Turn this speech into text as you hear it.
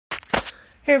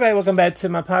Hey everybody, welcome back to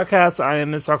my podcast. I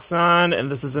am Mcrocks9, and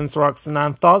this is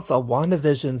Mcrocks9 Thoughts on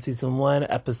WandaVision Season 1,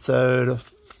 Episode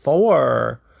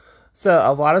 4. So,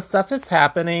 a lot of stuff is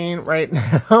happening right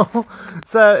now.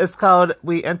 So, it's called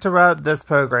We Interrupt This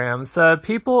Program. So,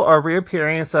 people are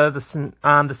reappearing, so the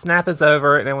snap is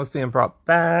over, and it was being brought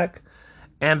back.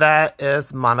 And that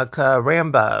is Monica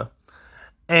Rambeau.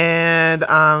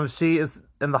 And she is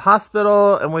in the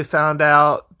hospital, and we found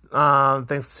out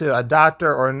thanks to a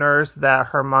doctor or a nurse that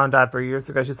her mom died 3 years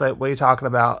ago. She's like, what are you talking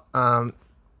about?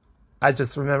 I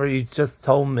just remember you just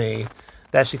told me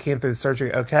that she came through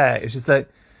surgery okay. And she's like,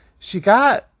 she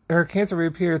got her cancer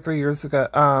reappeared 3 years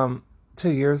ago, 2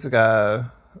 years ago.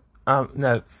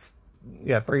 No,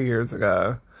 yeah, 3 years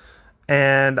ago.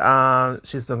 And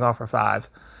she's been gone for 5.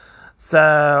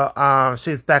 So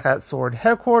she's back at SWORD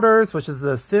headquarters, which is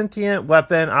the Sentient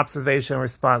Weapon Observation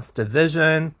Response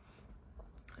Division.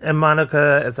 And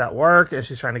Monica is at work, and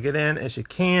she's trying to get in, and she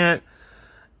can't.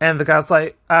 And the guy's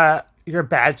like, your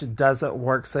badge doesn't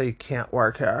work, so you can't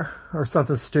work here. Or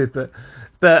something stupid.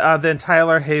 But then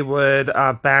Tyler Haywood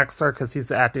backs her because he's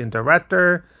the acting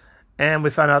director. And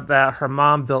we found out that her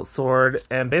mom built SWORD.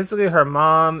 And basically her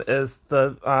mom is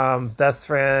the best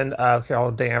friend of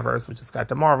Carol Danvers, which is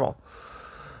Captain Marvel.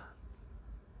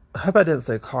 I hope I didn't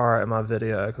say Cara in my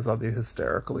video, because I'll be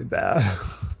hysterically bad.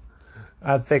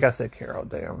 I think I said Carol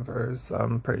Danvers.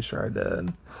 I'm pretty sure I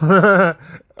did.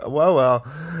 Well.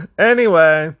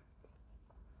 Anyway.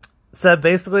 So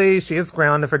basically, she is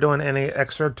grounded for doing any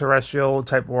extraterrestrial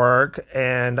type work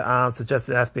and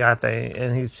suggested an FBI thing.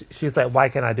 And she's like, why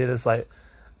can't I do this? Like,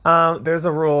 there's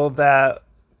a rule that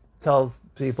tells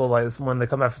people, like, when they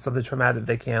come back for something traumatic,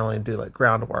 they can only do, like,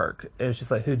 groundwork. And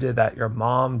she's like, who did that? Your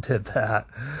mom did that.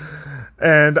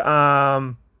 And,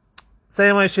 so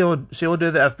anyway, she will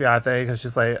do the FBI thing because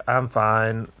she's like, I'm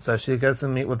fine. So she goes to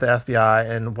meet with the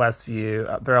FBI in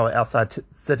Westview. They're like outside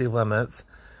city limits.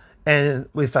 And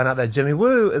we find out that Jimmy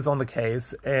Woo is on the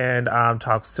case and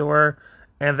talks to her.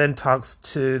 And then talks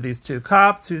to these 2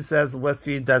 cops who says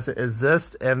Westview doesn't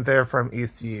exist and they're from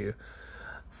Eastview.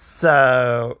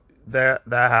 So that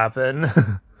happened.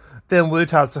 Then Woo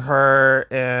talks to her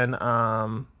and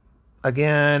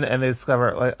again, and they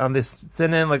discover, like, they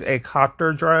send in, like, a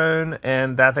copter drone,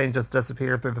 and that thing just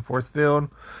disappeared through the force field.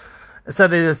 So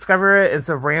they discover it, it's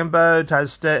a Rambeau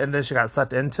touched it, and then she got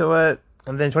sucked into it.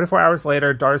 And then 24 hours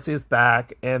later, Darcy is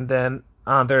back, and then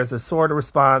there's a SWORD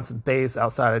response base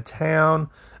outside of town.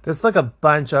 There's, like, a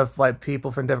bunch of, like,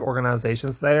 people from different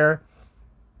organizations there.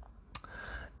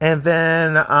 And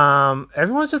then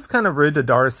everyone's just kind of rude to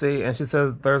Darcy, and she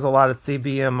says there's a lot of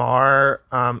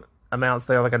CBMR amounts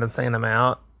there, like an insane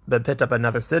amount, but picked up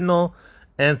another signal,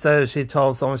 and so she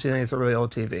told someone she needs a really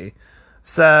old TV.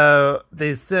 So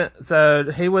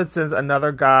Haywood sends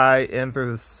another guy in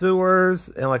through the sewers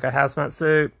in, like, a hazmat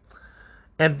suit,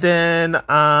 and then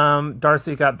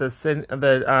Darcy got the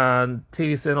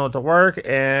TV signal to work,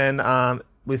 and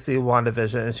we see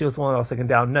WandaVision, and she was the one that was taking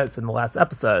down notes in the last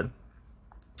episode.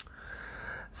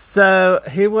 So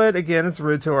Haywood again is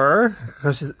rude to her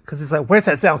because he's like, where's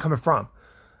that sound coming from?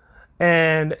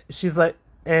 And she's like,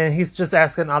 and he's just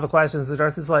asking all the questions. And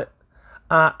Darcy's like,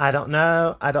 I don't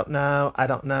know.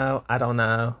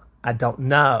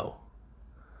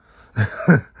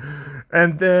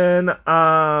 And then,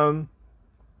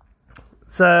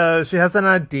 so she has an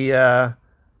idea.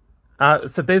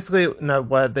 So basically,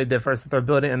 what they did first, they're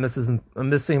building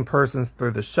missing persons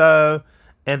through the show.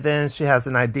 And then she has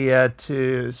an idea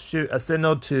to shoot a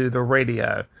signal to the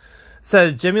radio.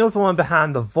 So Jimmy was the one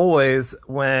behind the voice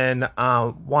when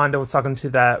Wanda was talking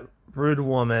to that rude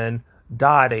woman,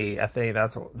 Dottie, I think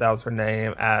that was her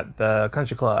name, at the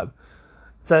country club.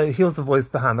 So he was the voice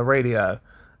behind the radio.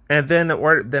 And then it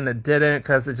worked, then it didn't,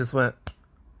 because it just went,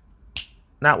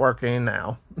 not working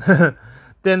now.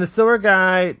 Then the sewer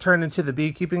guy turned into the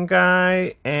beekeeping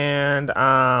guy, and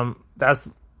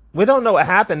we don't know what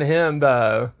happened to him,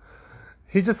 though.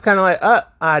 He just kind of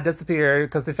like, disappeared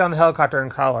because they found the helicopter in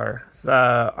color.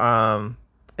 So,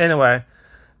 anyway,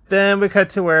 then we cut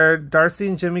to where Darcy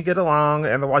and Jimmy get along,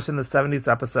 and they're watching the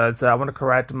 70s episode. So I want to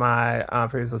correct my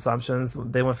previous assumptions.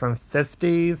 They went from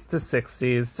 50s to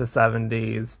 60s to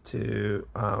 70s to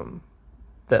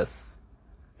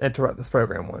interrupt this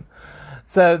program one.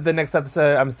 So the next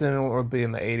episode, I'm assuming, will be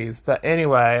in the 80s. But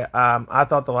anyway, I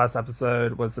thought the last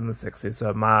episode was in the 60s,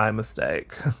 so my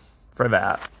mistake for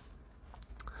that.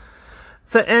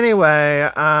 So anyway,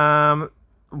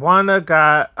 Wanda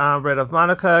got rid of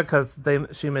Monica because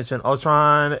she mentioned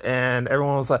Ultron, and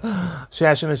everyone was like, she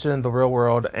actually mentioned the real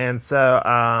world. And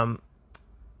so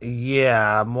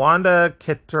Yeah, Wanda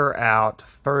kicked her out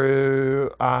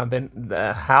through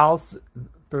the house,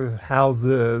 through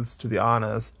houses, to be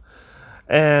honest,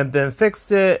 and then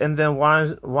fixed it. And then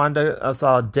Wanda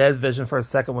saw dead Vision for a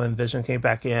second when Vision came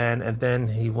back in, and then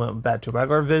he went back to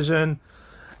regular Vision,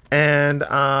 and it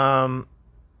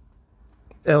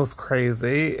was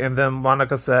crazy. And then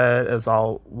Monica said it's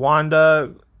all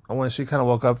Wanda when she kind of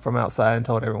woke up from outside and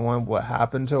told everyone what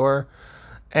happened to her.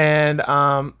 And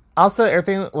also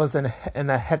everything was in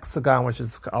a hexagon, which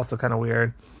is also kind of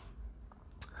weird.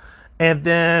 And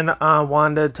then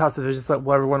Wanda talks to Vision like,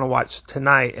 "What do we want to watch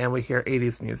tonight?" And we hear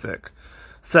 '80s music.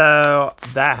 So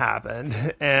that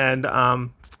happened, and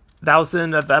that was the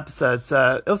end of the episode.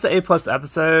 So it was an A+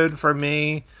 episode for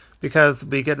me because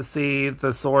we get to see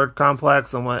the sword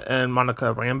complex and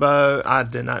Monica Rambeau. I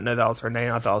did not know that was her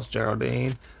name. I thought it was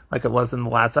Geraldine, like it was in the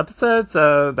last episode.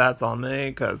 So that's on me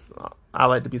because I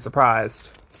like to be surprised.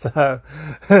 So,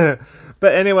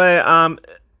 but anyway,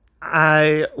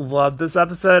 I love this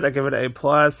episode. I give it an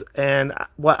A+. And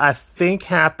what I think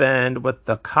happened with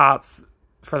the cops,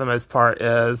 for the most part,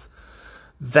 is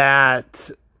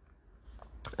that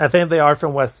I think they are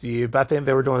from Westview, but I think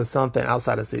they were doing something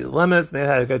outside of city limits. Maybe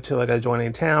they had to go to like a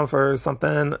adjoining town for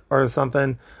something or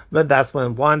something. But that's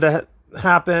when Wanda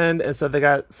happened, and so they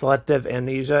got selective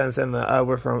amnesia and saying that, oh,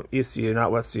 we're from Eastview, not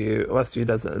Westview. Westview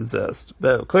doesn't exist.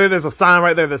 But clearly there's a sign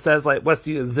right there that says like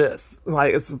Westview exists.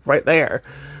 Like it's right there.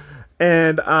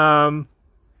 And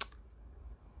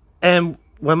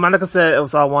when Monica said it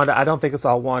was all Wanda, I don't think it's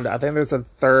all Wanda. I think there's a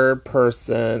third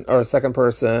person or a second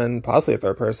person, possibly a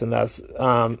third person that's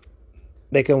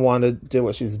making Wanda do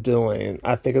what she's doing.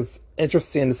 I think it's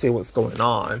interesting to see what's going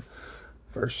on.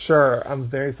 For sure. I'm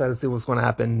very excited to see what's going to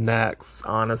happen next,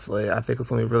 honestly. I think it's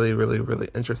going to be really, really, really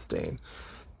interesting.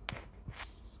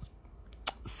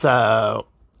 So,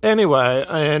 anyway,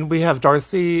 and we have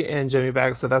Darcy and Jimmy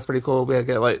back, so that's pretty cool. We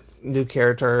get like new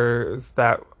characters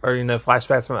that are,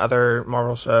 flashbacks from other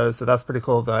Marvel shows, so that's pretty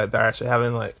cool that they're actually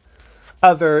having like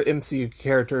other MCU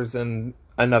characters in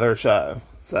another show.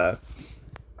 So,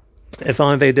 if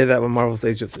only they did that with Marvel's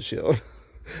Agents of S.H.I.E.L.D.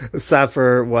 Aside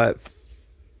for what,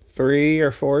 3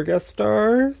 or 4 guest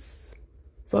stars?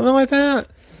 Something like that.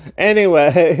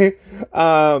 Anyway,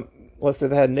 let's see,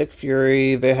 they had Nick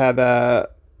Fury, they had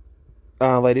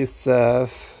Lady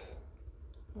Sif.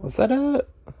 Was that it?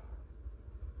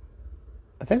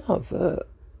 I think that was it.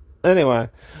 Anyway,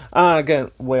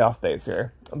 again, way off base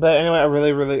here. But anyway, I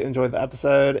really, really enjoyed the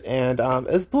episode, and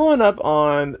it's blowing up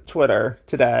on Twitter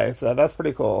today, so that's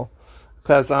pretty cool.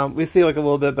 Because we see like a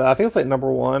little bit, but I think it's like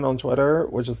 #1 on Twitter,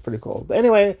 which is pretty cool. But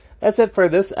anyway, that's it for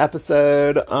this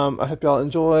episode. I hope y'all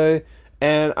enjoy,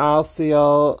 and I'll see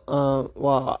y'all.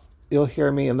 Well, you'll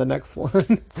hear me in the next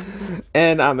one.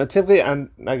 And typically,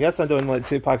 I guess I'm doing like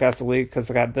 2 podcasts a week because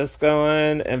I got this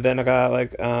going, and then I got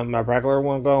like my regular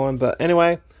one going. But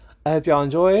anyway, I hope y'all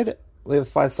enjoyed. Leave a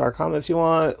 5-star comment if you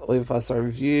want. Leave a 5-star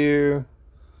review.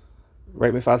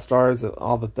 Rate me 5 stars,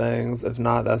 all the things. If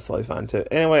not, that's totally fine too.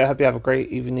 Anyway, I hope you have a great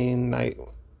evening, night,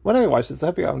 whenever you watch this. I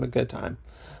hope you're having a good time.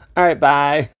 All right,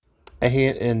 bye. I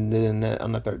hate ending it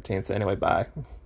on the 13th. So anyway, bye.